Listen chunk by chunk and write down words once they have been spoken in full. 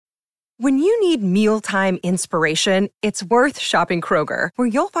When you need mealtime inspiration, it's worth shopping Kroger, where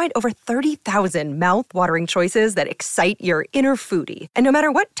you'll find over 30,000 mouth-watering choices that excite your inner foodie. And no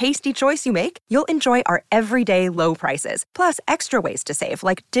matter what tasty choice you make, you'll enjoy our everyday low prices, plus extra ways to save,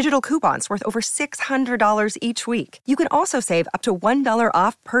 like digital coupons worth over $600 each week. You can also save up to $1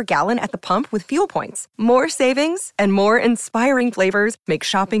 off per gallon at the pump with fuel points. More savings and more inspiring flavors make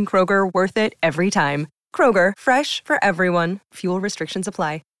shopping Kroger worth it every time. Kroger, fresh for everyone. Fuel restrictions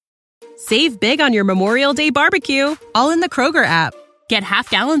apply. Save big on your Memorial Day barbecue, all in the Kroger app. Get half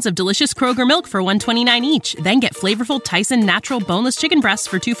gallons of delicious Kroger milk for $1.29 each. Then get flavorful Tyson natural boneless chicken breasts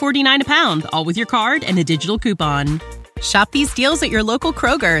for $2.49 a pound, all with your card and a digital coupon. Shop these deals at your local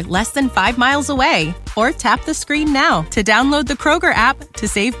Kroger, less than 5 miles away. Or tap the screen now to download the Kroger app to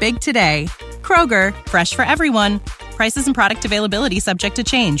save big today. Kroger, fresh for everyone. Prices and product availability subject to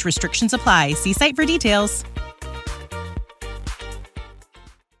change. Restrictions apply. See site for details.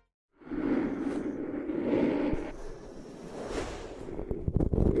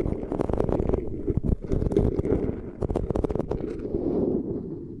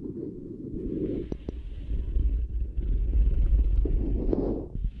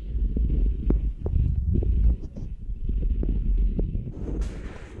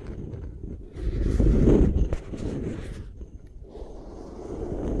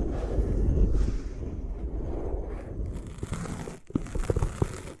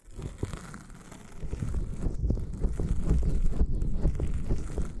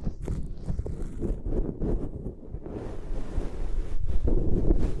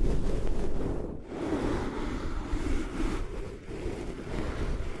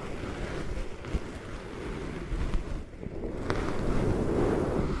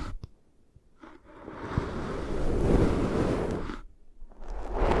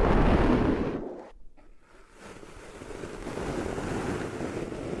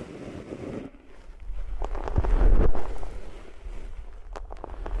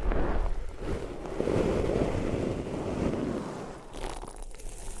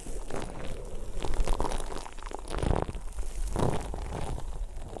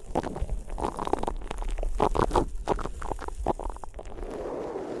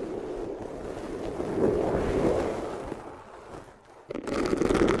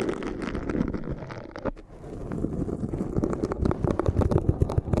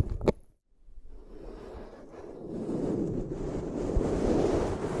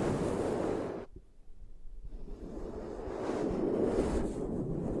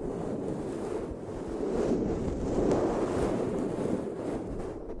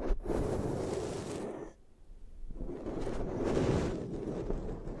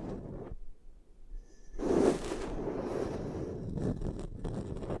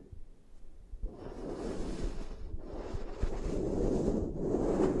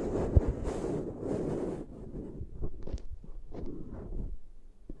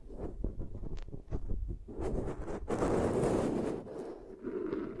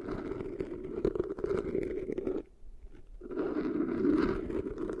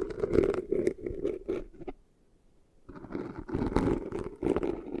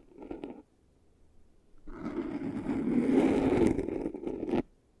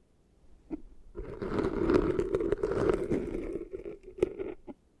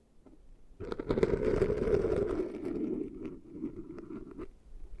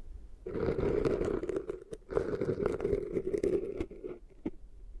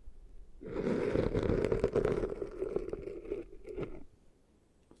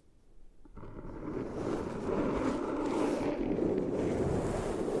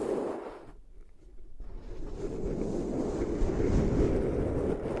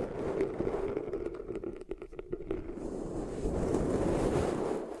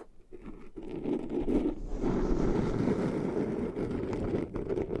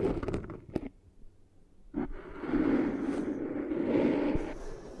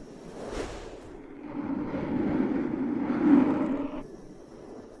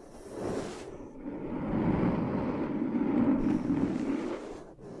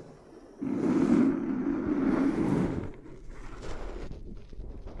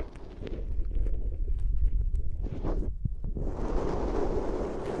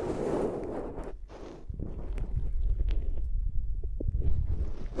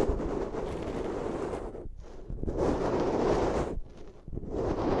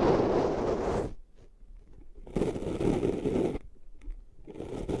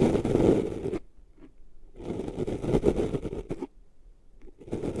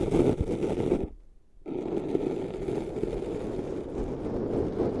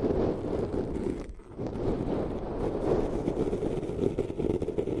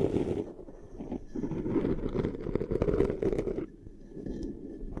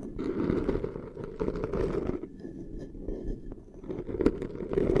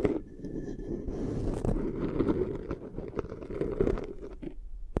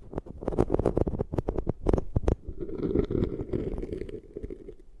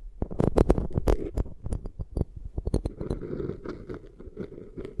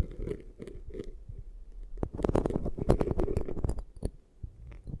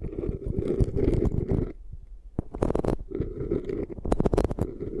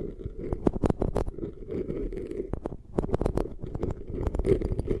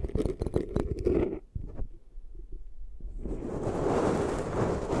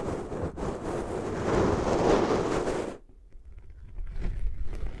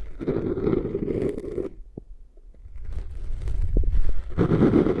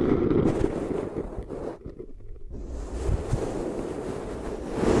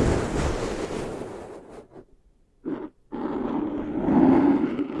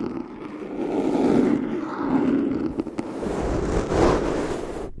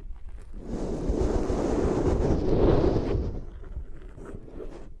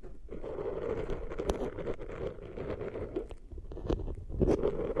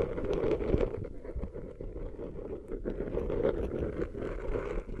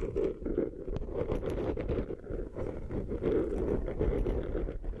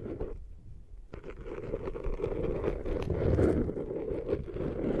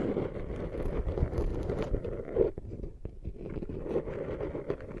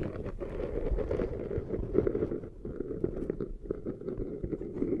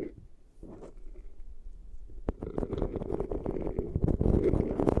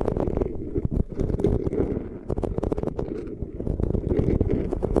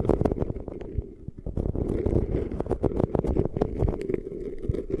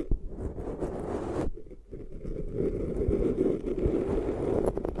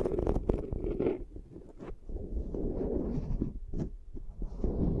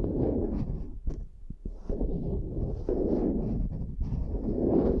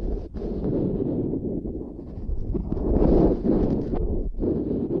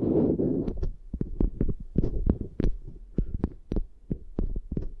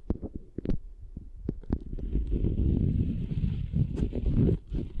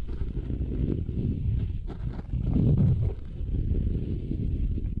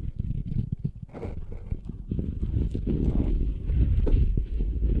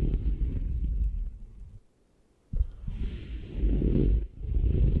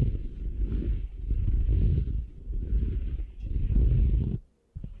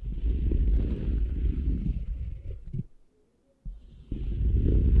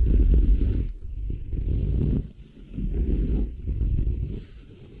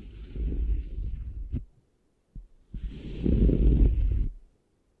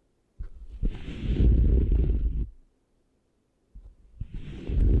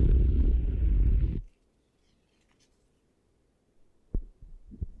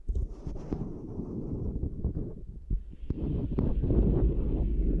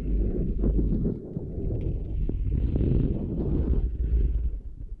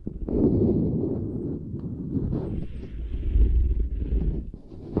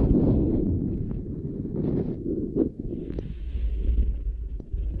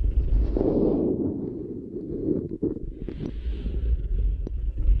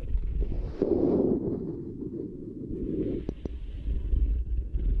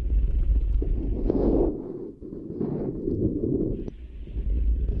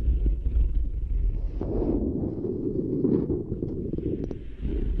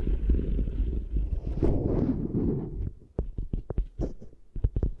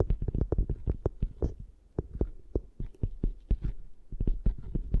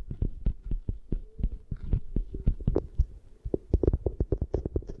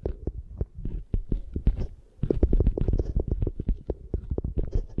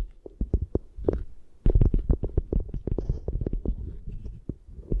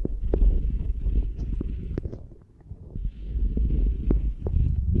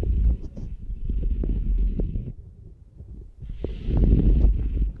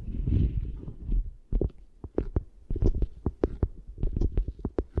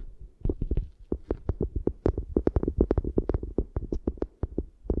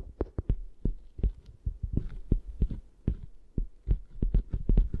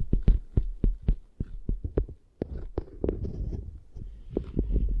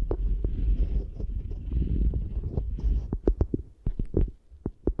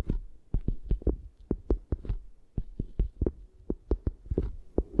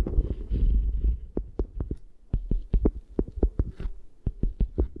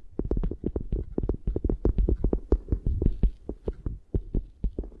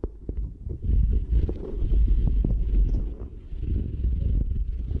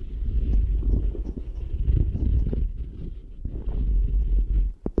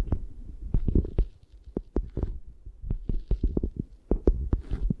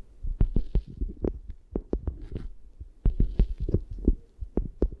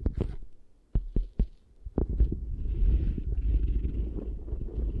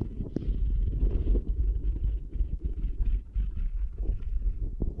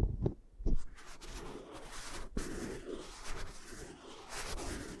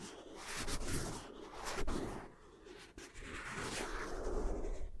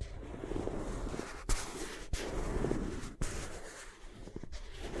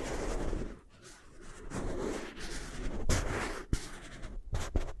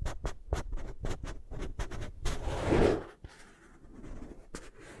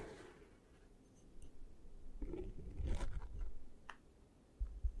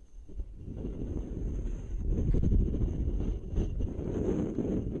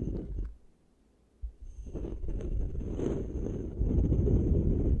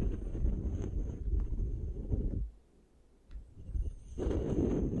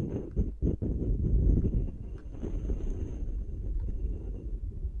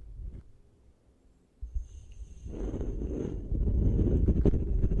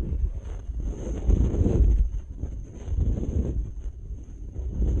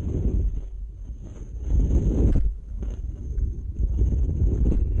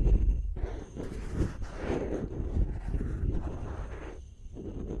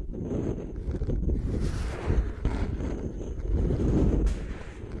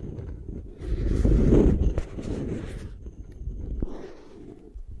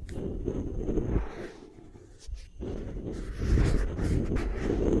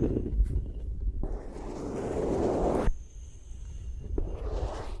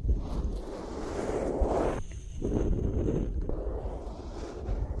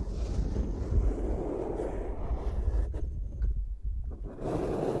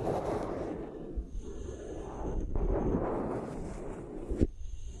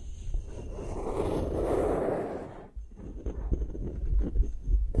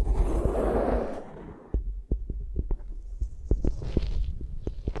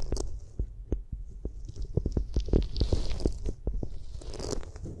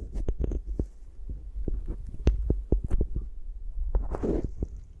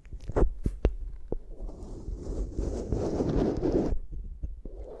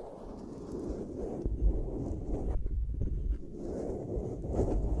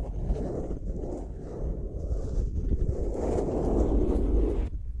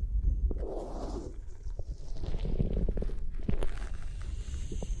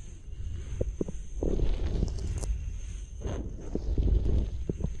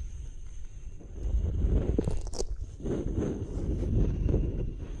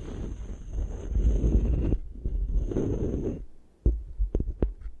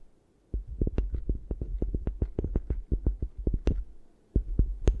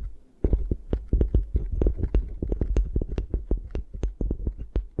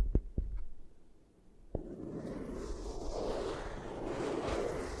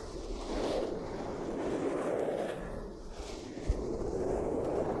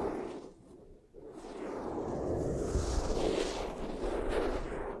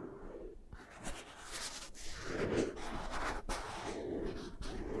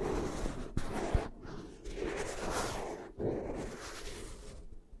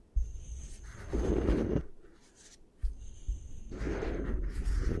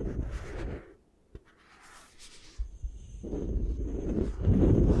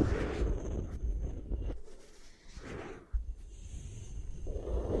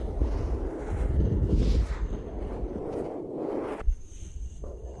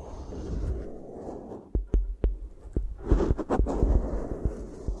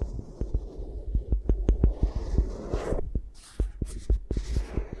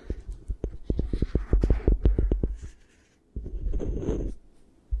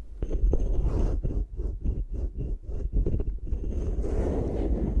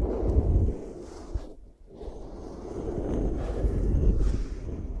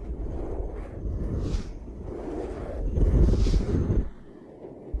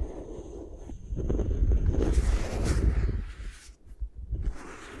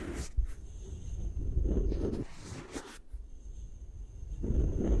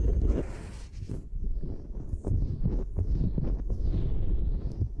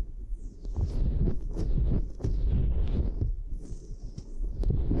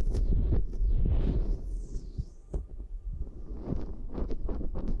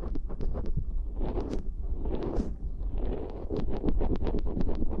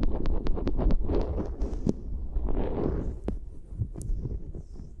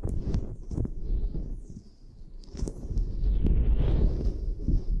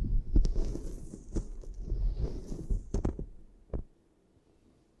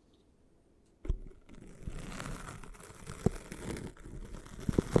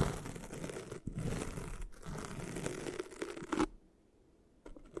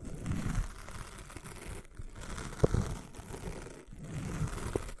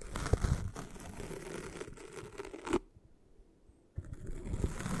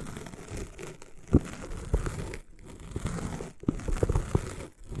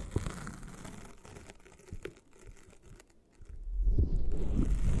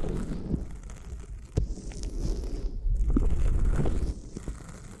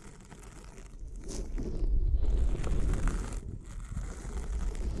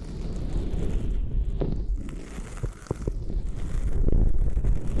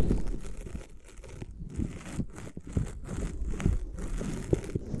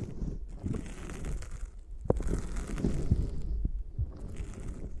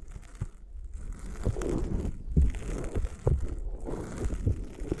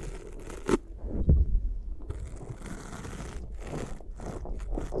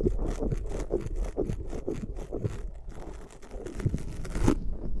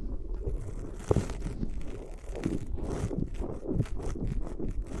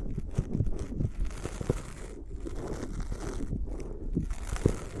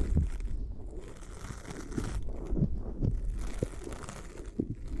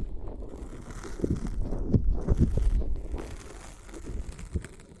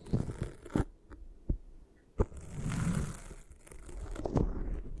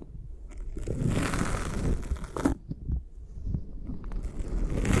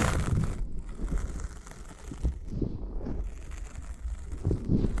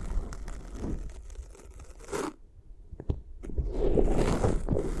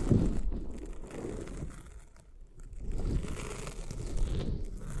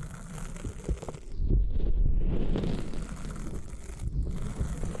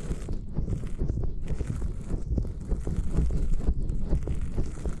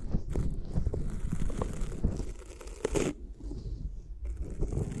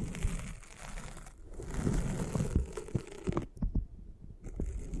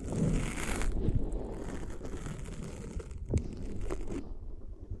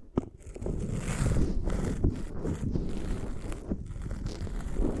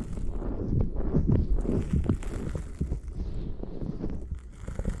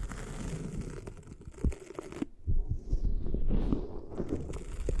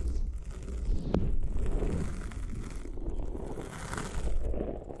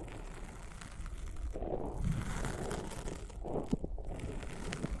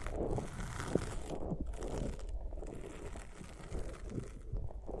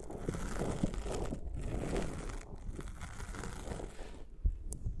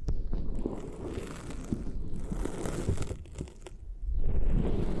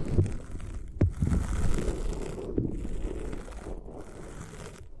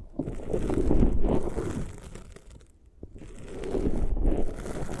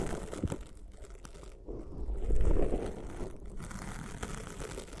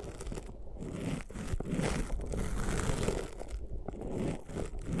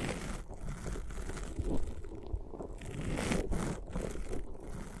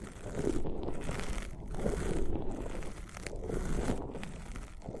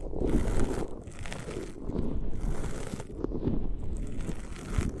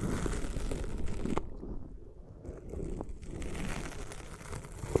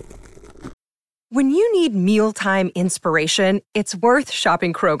 When you need mealtime inspiration, it's worth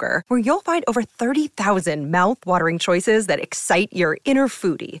shopping Kroger, where you'll find over 30,000 mouth-watering choices that excite your inner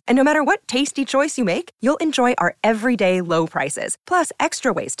foodie. And no matter what tasty choice you make, you'll enjoy our everyday low prices, plus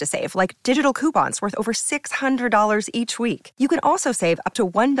extra ways to save, like digital coupons worth over $600 each week. You can also save up to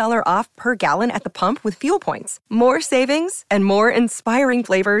 $1 off per gallon at the pump with fuel points. More savings and more inspiring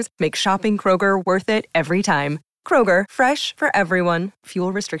flavors make shopping Kroger worth it every time. Kroger, fresh for everyone.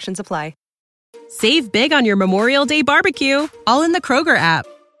 Fuel restrictions apply. Save big on your Memorial Day barbecue, all in the Kroger app.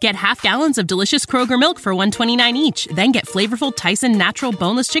 Get half gallons of delicious Kroger milk for $1.29 each. Then get flavorful Tyson natural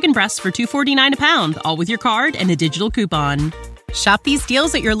boneless chicken breasts for $2.49 a pound, all with your card and a digital coupon. Shop these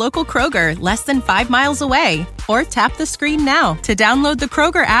deals at your local Kroger, less than 5 miles away. Or tap the screen now to download the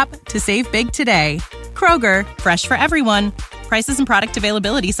Kroger app to save big today. Kroger, fresh for everyone. Prices and product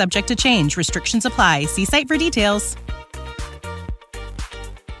availability subject to change. Restrictions apply. See site for details.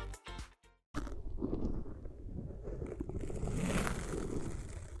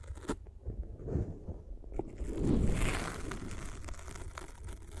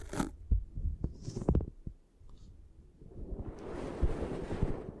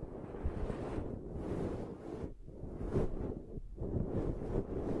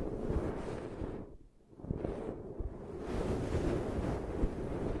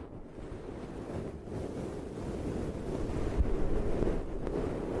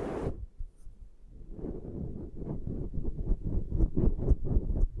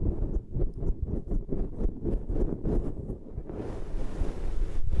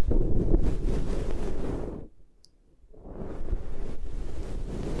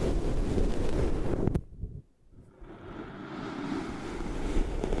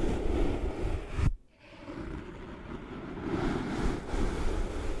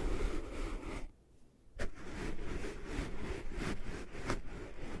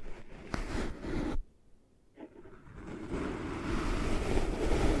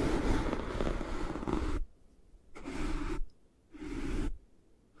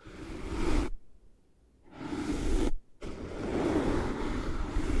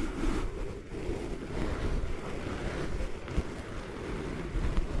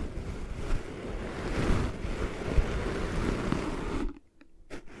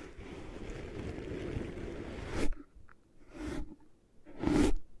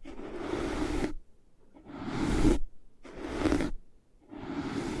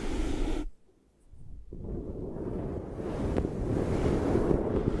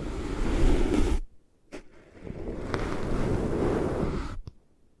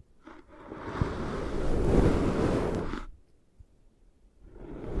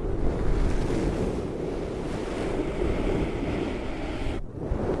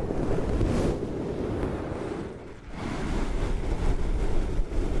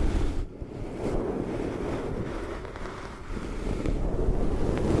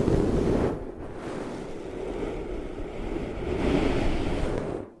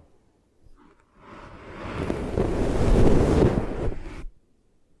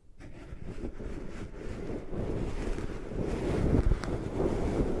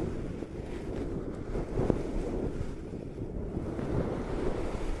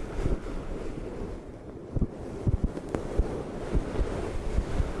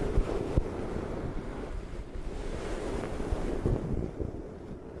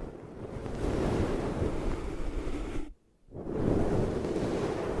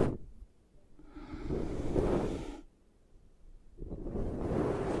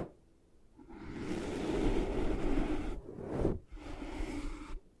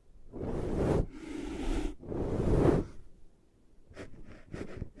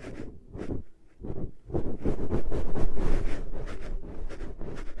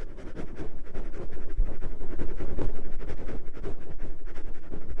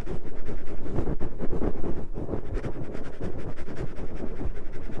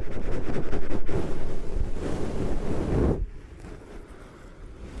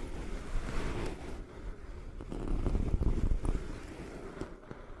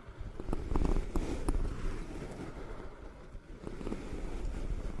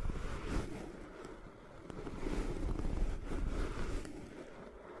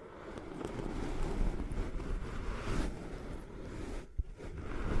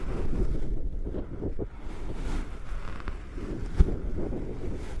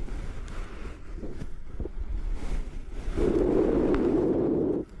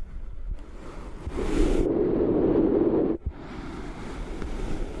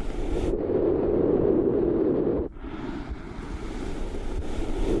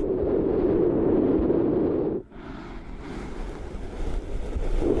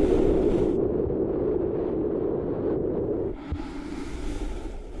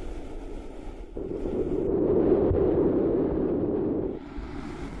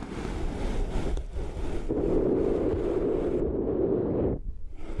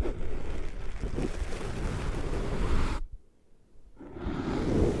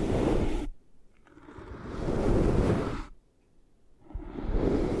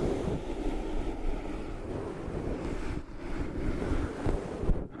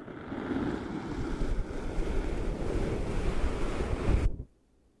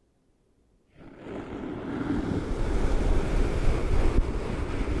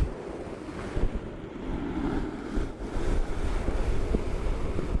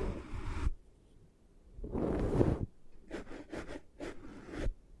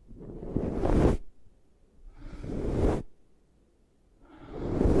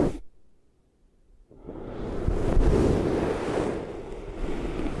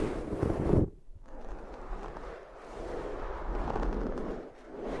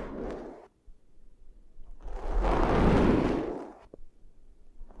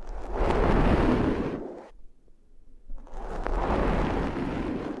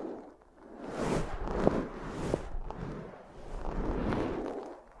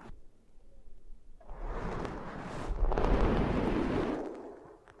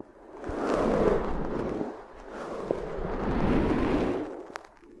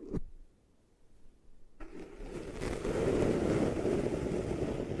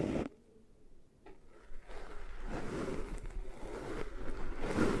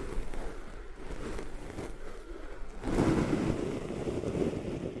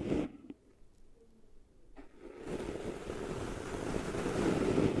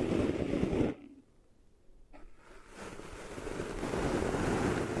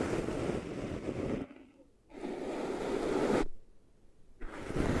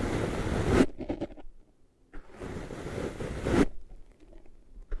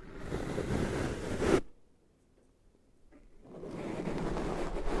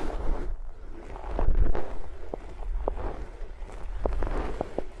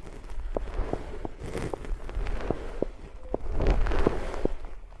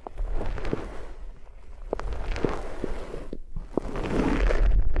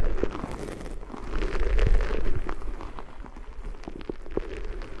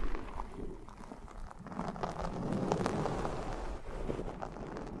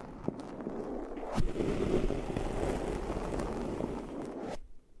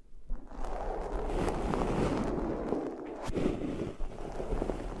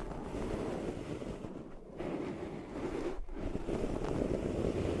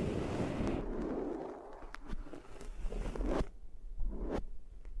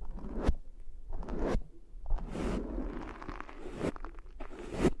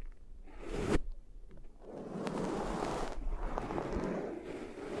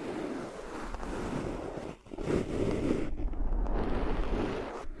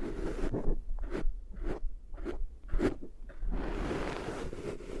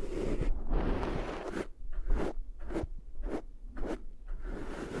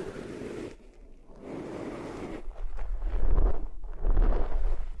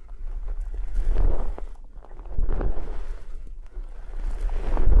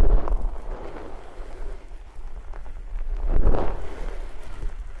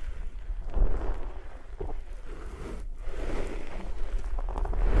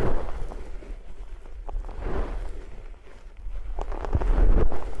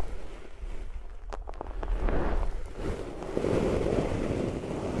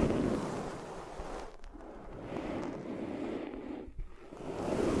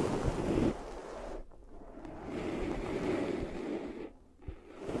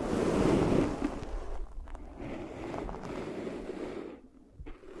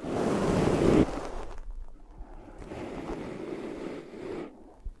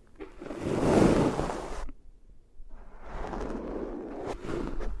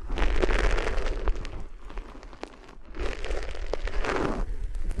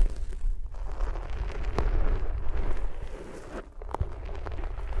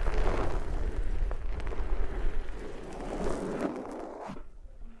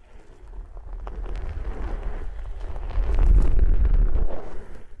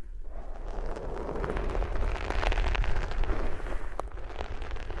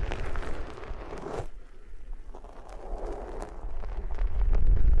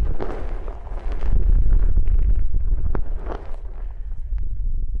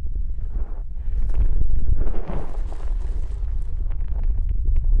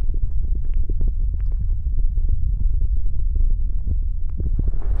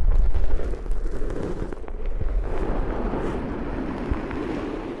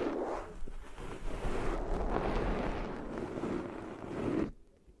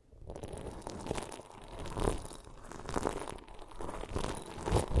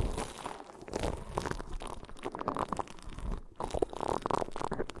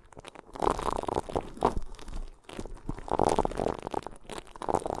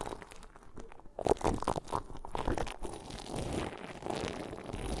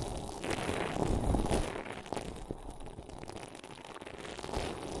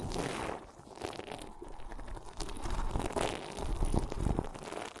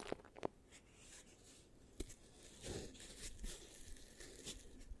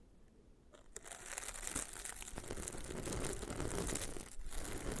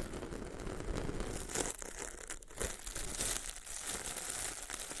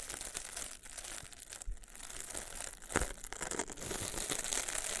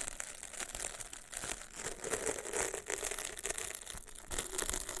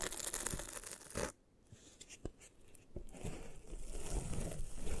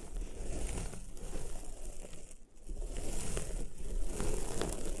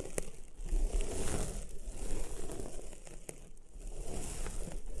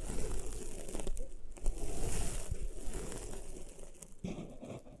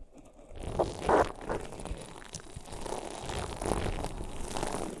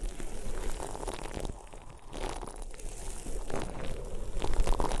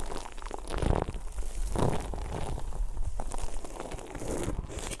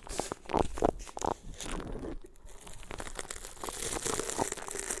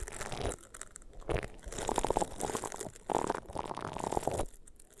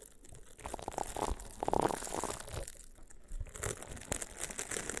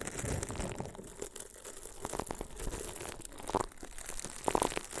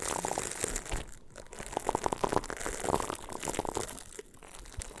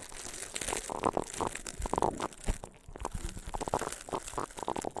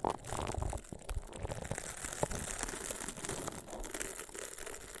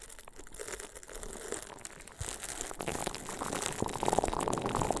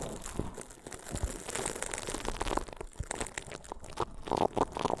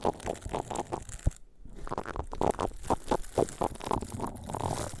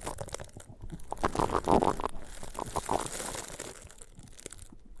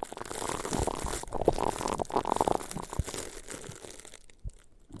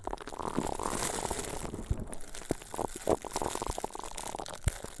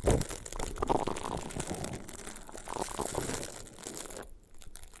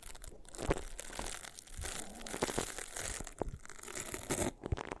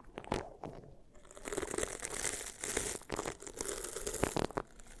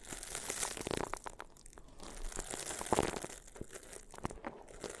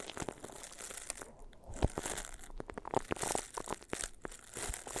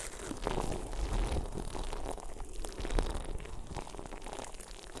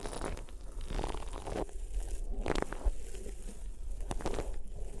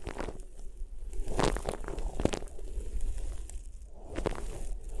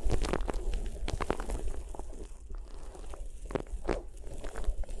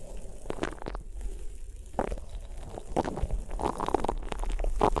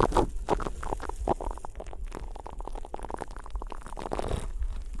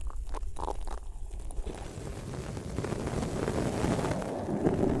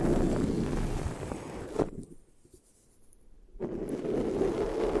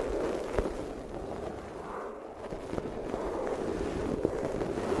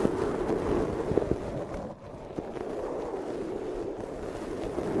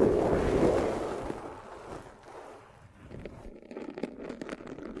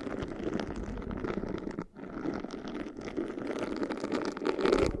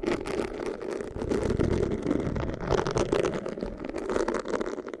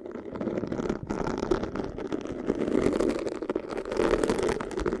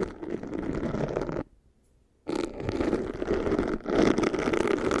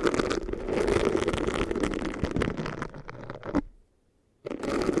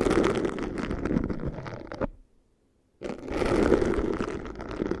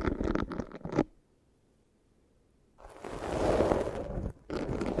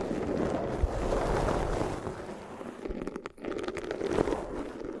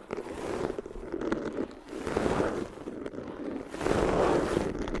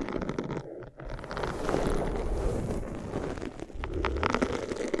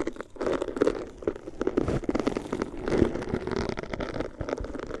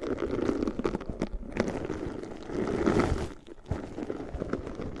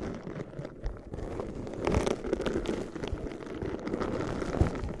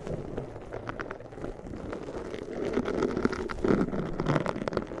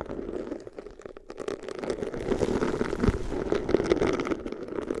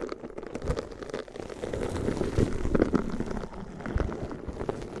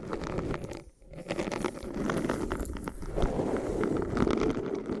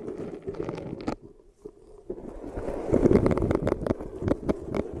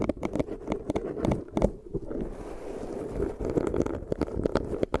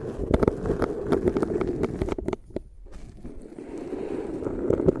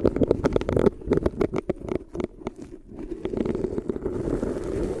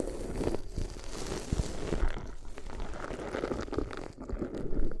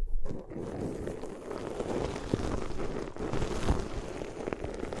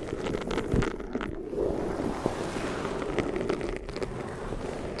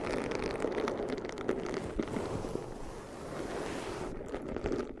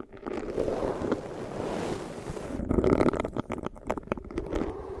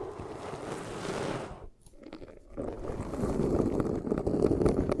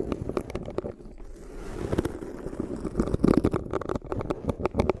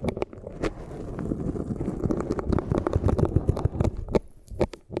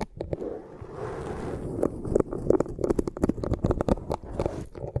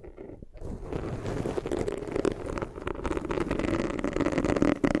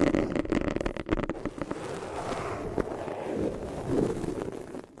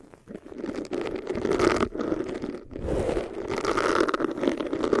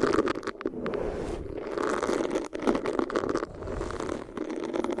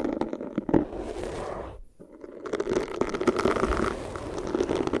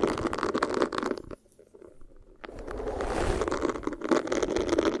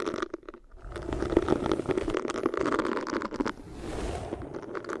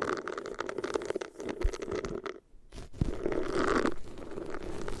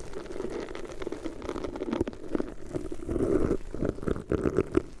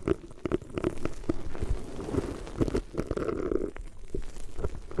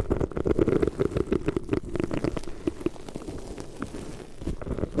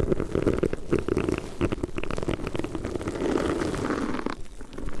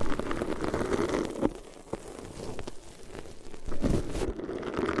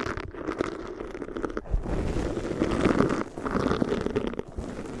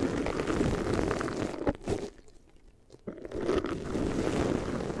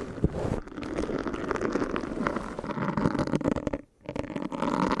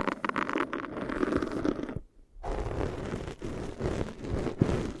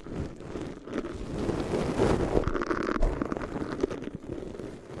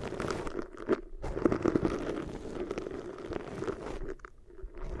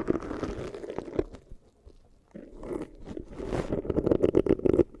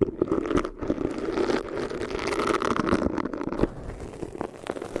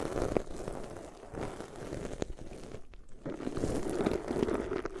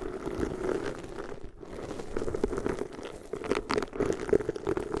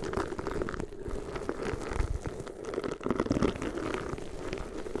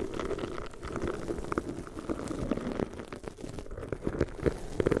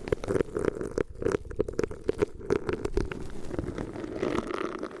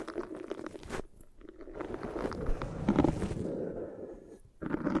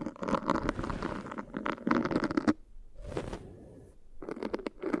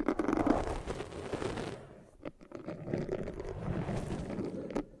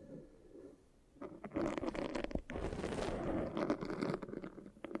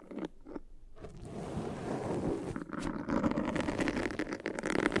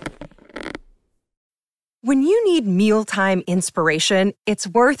 When you need mealtime inspiration, it's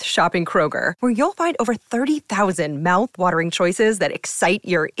worth shopping Kroger, where you'll find over 30,000 mouth-watering choices that excite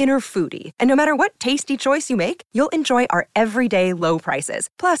your inner foodie. And no matter what tasty choice you make, you'll enjoy our everyday low prices,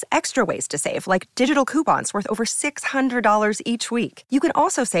 plus extra ways to save, like digital coupons worth over $600 each week. You can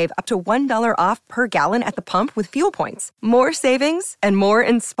also save up to $1 off per gallon at the pump with fuel points. More savings and more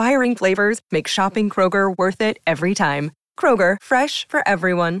inspiring flavors make shopping Kroger worth it every time. Kroger, fresh for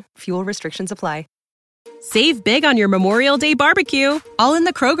everyone. Fuel restrictions apply. Save big on your Memorial Day barbecue, all in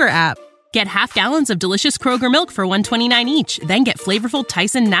the Kroger app. Get half gallons of delicious Kroger milk for $1.29 each. Then get flavorful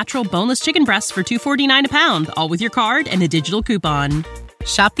Tyson natural boneless chicken breasts for $2.49 a pound, all with your card and a digital coupon.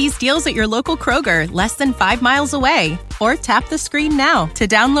 Shop these deals at your local Kroger, less than 5 miles away. Or tap the screen now to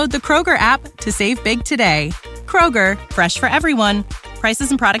download the Kroger app to save big today. Kroger, fresh for everyone.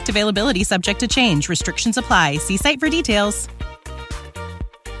 Prices and product availability subject to change. Restrictions apply. See site for details.